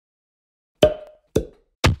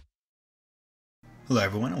Hello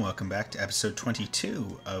everyone and welcome back to episode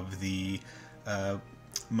 22 of the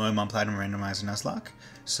Moemon Platinum Randomizer Nuzlocke.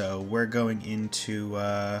 So we're going into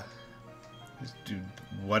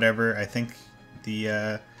whatever I think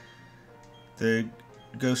the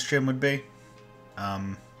ghost gym would be.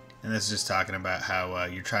 And this is just talking about how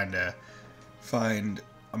you're trying to find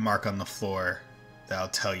a mark on the floor that'll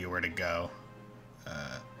tell you where to go.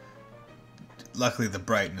 Luckily the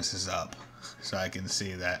brightness is up, so I can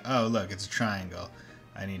see that, oh look, it's a triangle.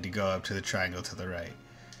 I need to go up to the triangle to the right.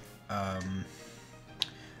 I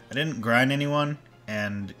didn't grind anyone,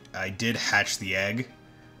 and I did hatch the egg,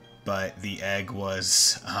 but the egg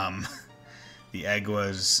was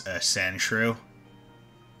a sand shrew.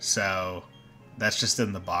 So that's just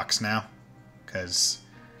in the box now, because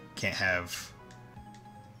it's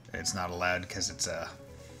not allowed because it's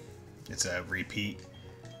a repeat.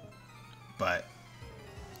 But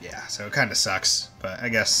yeah, so it kind of sucks, but I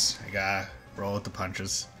guess I gotta roll with the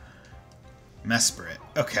punches. Mesprit.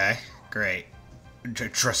 Okay, great.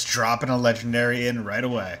 Just dropping a legendary in right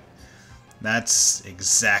away. That's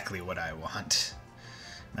exactly what I want.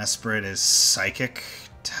 Mesprit is psychic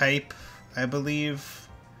type, I believe.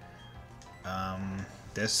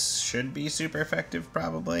 This should be super effective,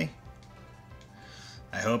 probably.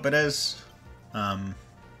 I hope it is. So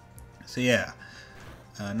yeah.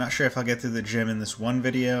 Not sure if I'll get through the gym in this one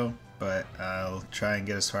video, but I'll try and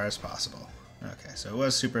get as far as possible. Okay, so it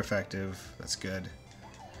was super effective. That's good.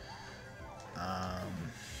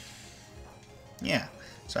 Yeah,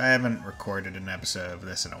 so I haven't recorded an episode of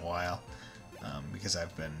this in a while because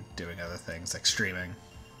I've been doing other things like streaming,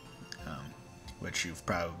 which you've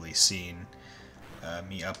probably seen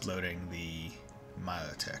me uploading the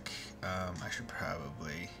Milotech. I should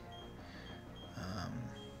probably...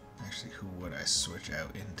 actually, who would I switch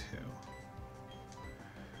out into?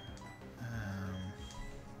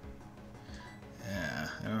 Yeah,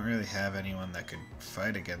 I don't really have anyone that could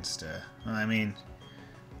fight against well, I mean,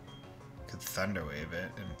 could Thunder Wave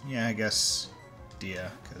it, and yeah, I guess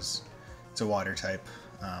Dia, because it's a water type.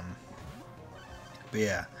 But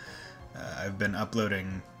yeah, I've been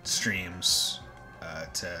uploading streams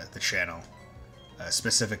to the channel,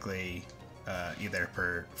 specifically either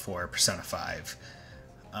for Persona 5,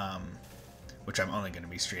 which I'm only going to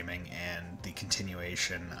be streaming, and the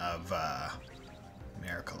continuation of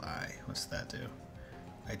Miracle Eye. What's that do?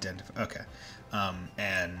 Identify. Okay.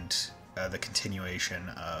 And the continuation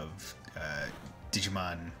of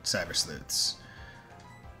Digimon Cyber Sleuths.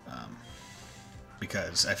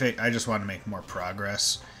 Because I just want to make more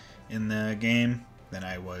progress in the game than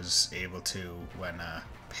I was able to when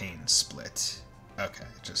Pain split. Okay,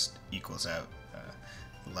 it just equals out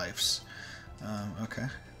lives. Okay,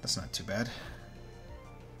 that's not too bad.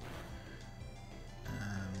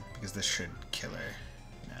 Because this should kill her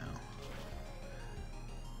now.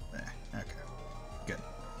 There, okay, good.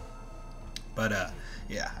 But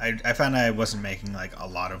yeah, I found I wasn't making like a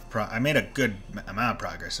lot of I made a good amount of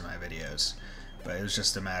progress in my videos, but it was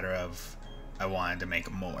just a matter of I wanted to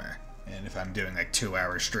make more. And if I'm doing like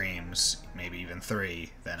 2-hour streams, maybe even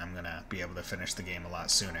 3, then I'm gonna be able to finish the game a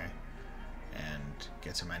lot sooner and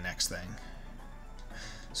get to my next thing.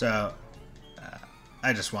 So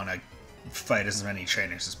I just want to fight as many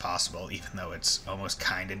trainers as possible, even though it's almost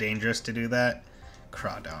kind of dangerous to do that.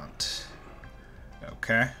 Crawdont.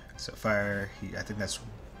 Okay, so fire. I think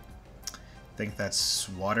that's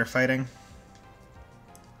water fighting.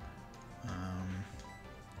 I'm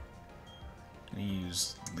gonna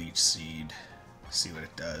use Leech Seed. See what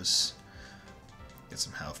it does. Get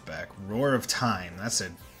some health back. Roar of Time. That's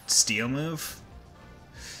a steel move.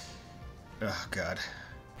 Oh god.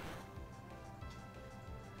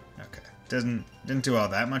 Okay. Didn't do all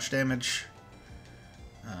that much damage.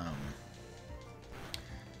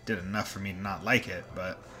 Did enough for me to not like it,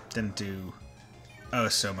 but didn't do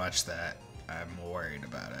so much that I'm worried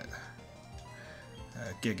about it.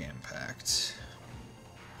 Gig Impact.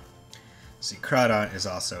 See, Crawdont is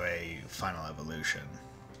also a final evolution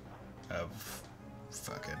of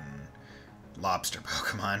fucking lobster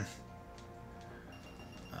Pokemon.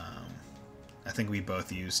 I think we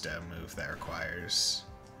both used a move that requires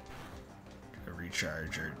a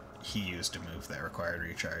recharge, or he used a move that required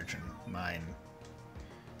recharge, and mine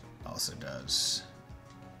also does.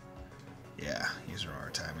 Yeah, use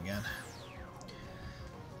Roar Time again.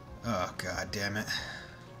 Oh god damn it.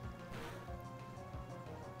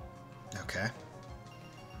 Okay.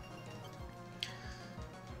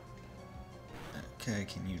 Okay,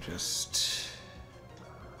 can you just...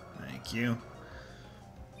 Thank you.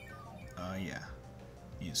 Yeah.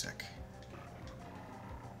 Music.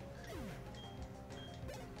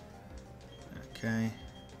 Okay.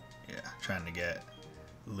 Yeah, trying to get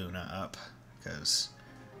Luna up, because,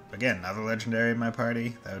 again, another legendary in my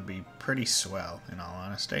party, that would be pretty swell, in all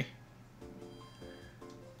honesty.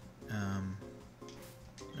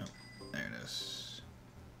 Nope, there it is.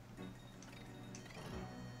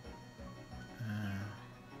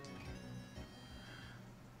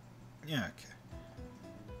 Yeah, okay.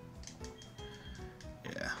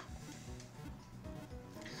 Yeah.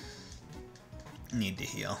 Need to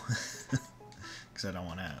heal. Because I don't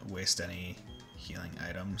want to waste any healing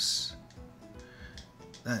items.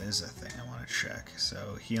 That is a thing I want to check.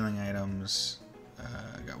 So, healing items.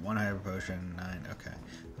 I got 1 hyper potion, 9. Okay.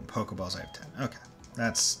 And Pokeballs, I have 10. Okay.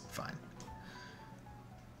 That's fine.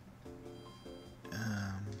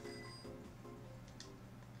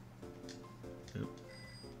 Oop.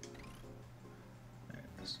 There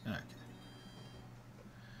it is. Okay.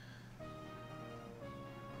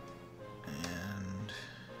 And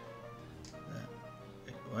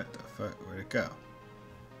wait, what the fuck? Where'd it go?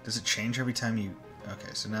 Does it change every time you...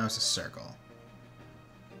 Okay, so now it's a circle.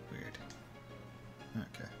 Weird.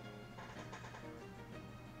 Okay.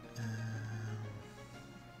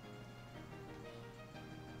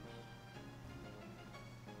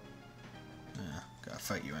 Gotta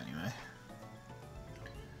fight you anyway.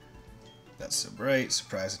 That's so bright.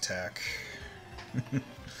 Surprise attack.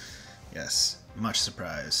 Yes, much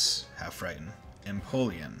surprise. How frightened.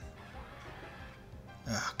 Empoleon.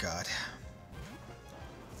 Oh, God.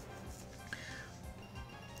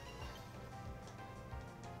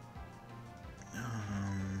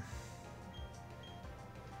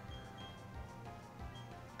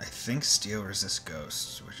 I think Steel resists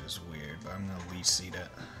ghosts, which is weird, but I'm gonna Leech Seed it.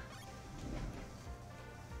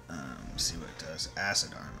 See what it does.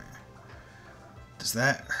 Acid armor. Does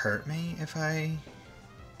that hurt me if I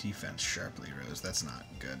defense sharply rose? That's not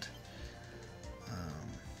good.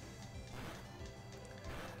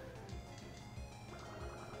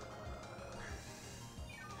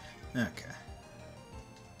 Okay.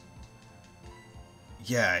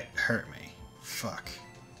 Yeah, it hurt me. Fuck.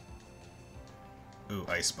 Ooh,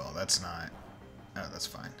 Ice Ball. That's not... Oh, that's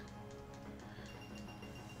fine.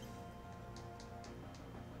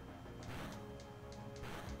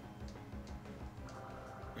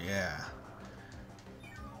 Yeah.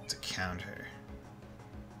 It's a counter.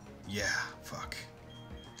 Yeah, fuck.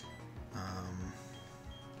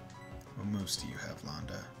 What moves do you have,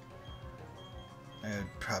 Londa? I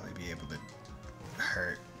would probably be able to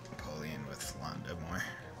hurt Empoleon with Londa more.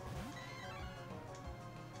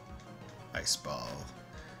 Ice Ball.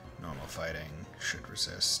 Normal fighting. Should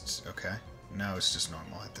resist. Okay. No, it's just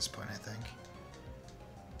normal at this point, I think.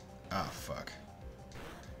 Oh, fuck.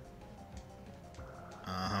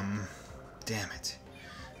 Damn it.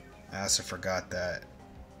 I also forgot that...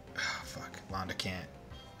 Oh, fuck. Londa can't...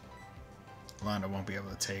 Londa won't be able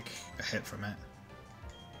to take a hit from it.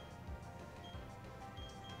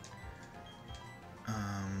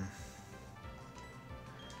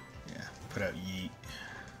 Yeah, put out Yeet.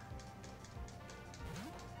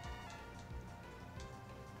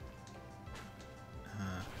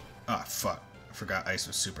 Oh, fuck. I forgot Ice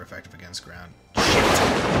was super effective against ground. Shit.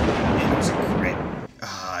 It was a crit.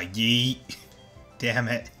 Ah, Yeet. Damn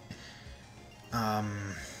it.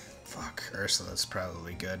 Fuck. Ursula's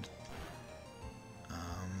probably good.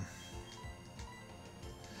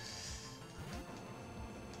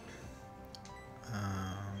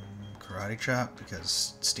 Karate Chop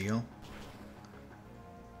because Steel.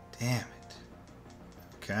 Damn it.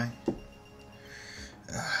 Okay.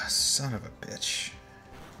 Son of a bitch.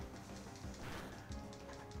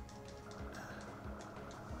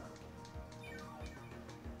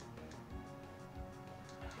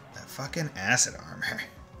 That fucking acid armor.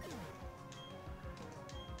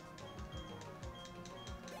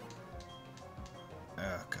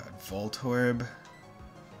 Oh god, Voltorb.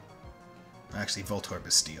 Actually, Voltorb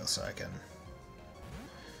is Steel, so I can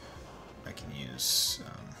use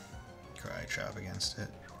Karate Chop against it.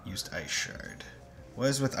 Used Ice Shard. What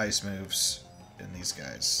is with ice moves in these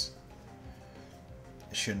guys?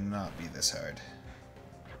 It should not be this hard.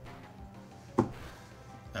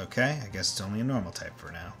 Okay, I guess it's only a normal type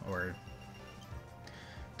for now. Or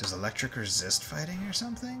does electric resist fighting or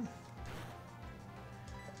something?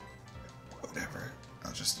 Whatever.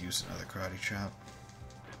 I'll just use another Karate Chop.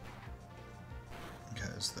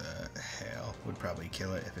 Because the hail would probably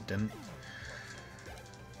kill it if it didn't.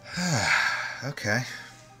 Okay.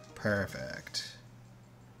 Perfect.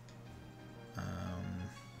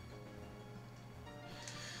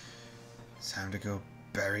 Time to go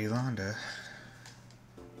bury Londa.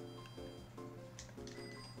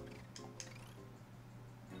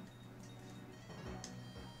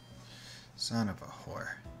 Son of a whore.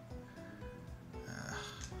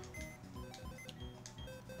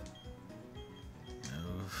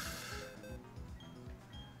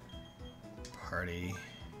 party.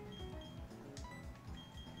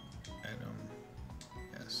 Item.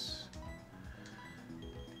 Yes.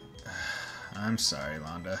 I'm sorry,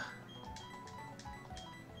 Londa.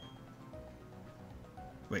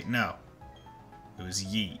 Wait, no. It was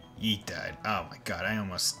Yeet. Yeet died. Oh my god, I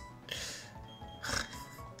almost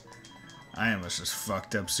just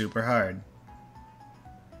fucked up super hard.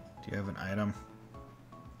 Do you have an item?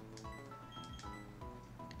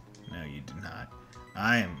 No, you do not.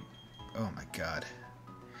 I am... Oh my god.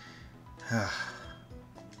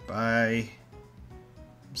 Bye.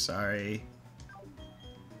 I'm sorry.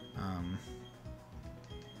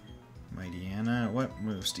 Mightyana, what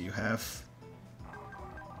moves do you have?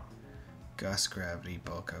 Gust, gravity,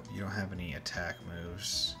 bulk up. You don't have any attack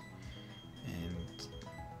moves. And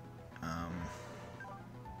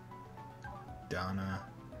Donna,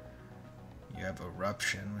 you have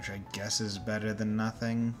eruption, which I guess is better than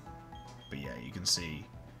nothing. But yeah, you can see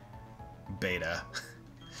beta.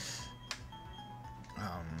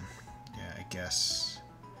 Yeah, I guess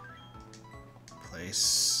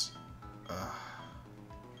place. God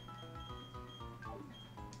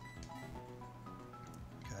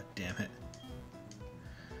damn it.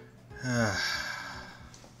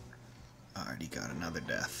 Already got another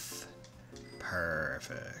death.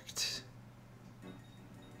 Perfect.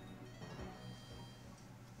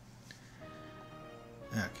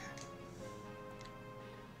 Okay.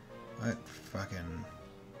 What fucking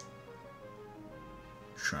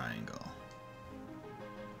triangle?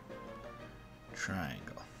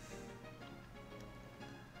 Triangle.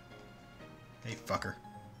 Hey, fucker.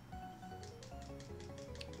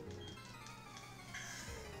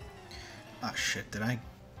 Ah, shit, did I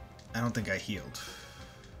don't think I healed.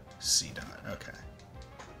 C dot, okay.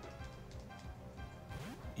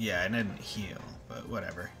 Yeah, I didn't heal, but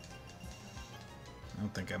whatever. I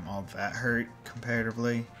don't think I'm all that hurt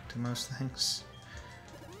comparatively to most things.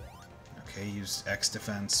 Okay, used X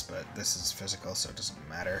defense, but this is physical, so it doesn't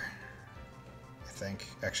matter. I think.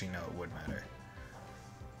 Actually, no, it would matter.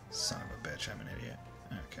 Son of a bitch, I'm an idiot.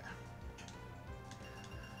 Okay.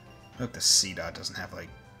 Look, the C dot doesn't have, like,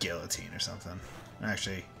 guillotine or something.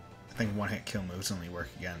 Actually, I think one-hit kill moves only work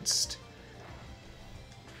against...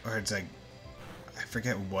 Or it's like... I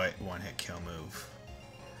forget what one-hit kill move.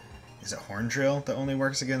 Is it Horn Drill that only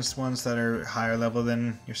works against ones that are higher level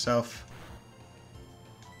than yourself?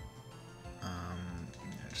 Yeah,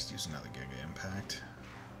 just use another Giga Impact.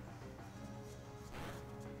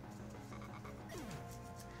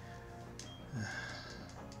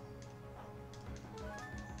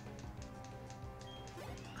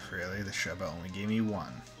 Really? The Sheba only gave me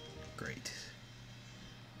one. Great.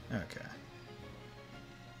 Okay.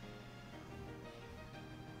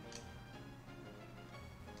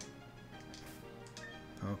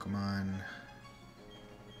 Pokemon.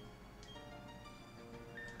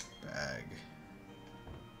 Bag.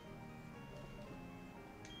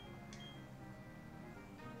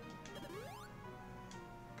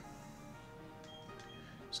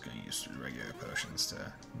 Just gonna use regular potions to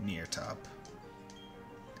near top.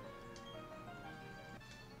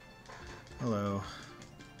 Hello.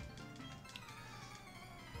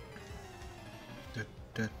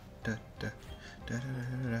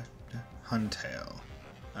 Huntail.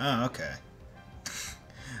 Oh, okay.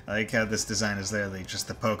 I like how this design is literally just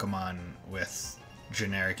the Pokemon with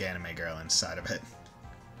generic anime girl inside of it.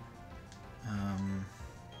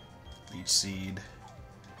 Leech Seed.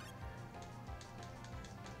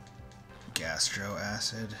 Gastro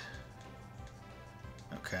Acid.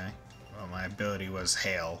 Okay. Well, my ability was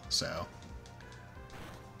Hail, so...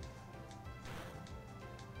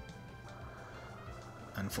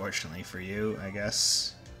 Unfortunately for you, I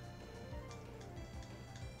guess.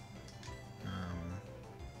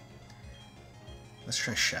 Let's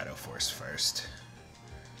try Shadow Force first.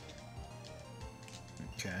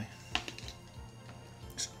 Okay.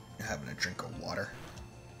 Just having a drink of water.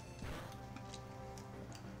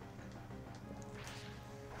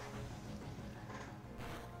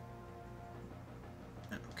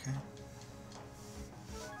 Okay.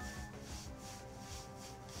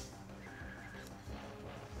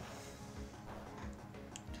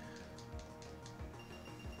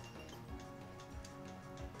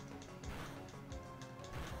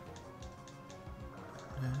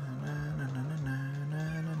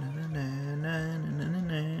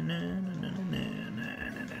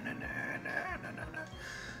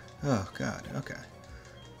 Oh god, okay.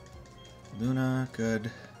 Luna,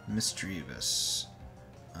 good. Mischievous.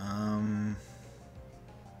 I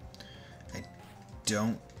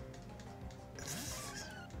don't...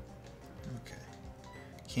 Okay.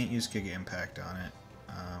 Can't use Giga Impact on it.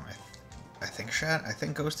 I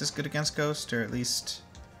think Ghost is good against Ghost, or at least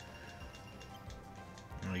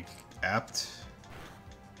like apt.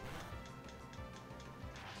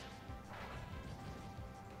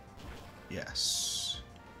 Yes.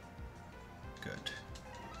 Good.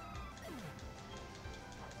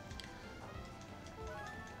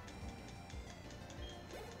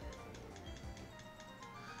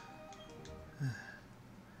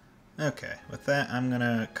 Okay, with that, I'm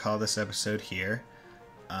gonna call this episode here.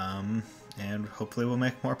 And hopefully we'll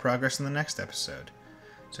make more progress in the next episode.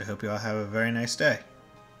 So I hope you all have a very nice day.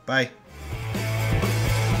 Bye.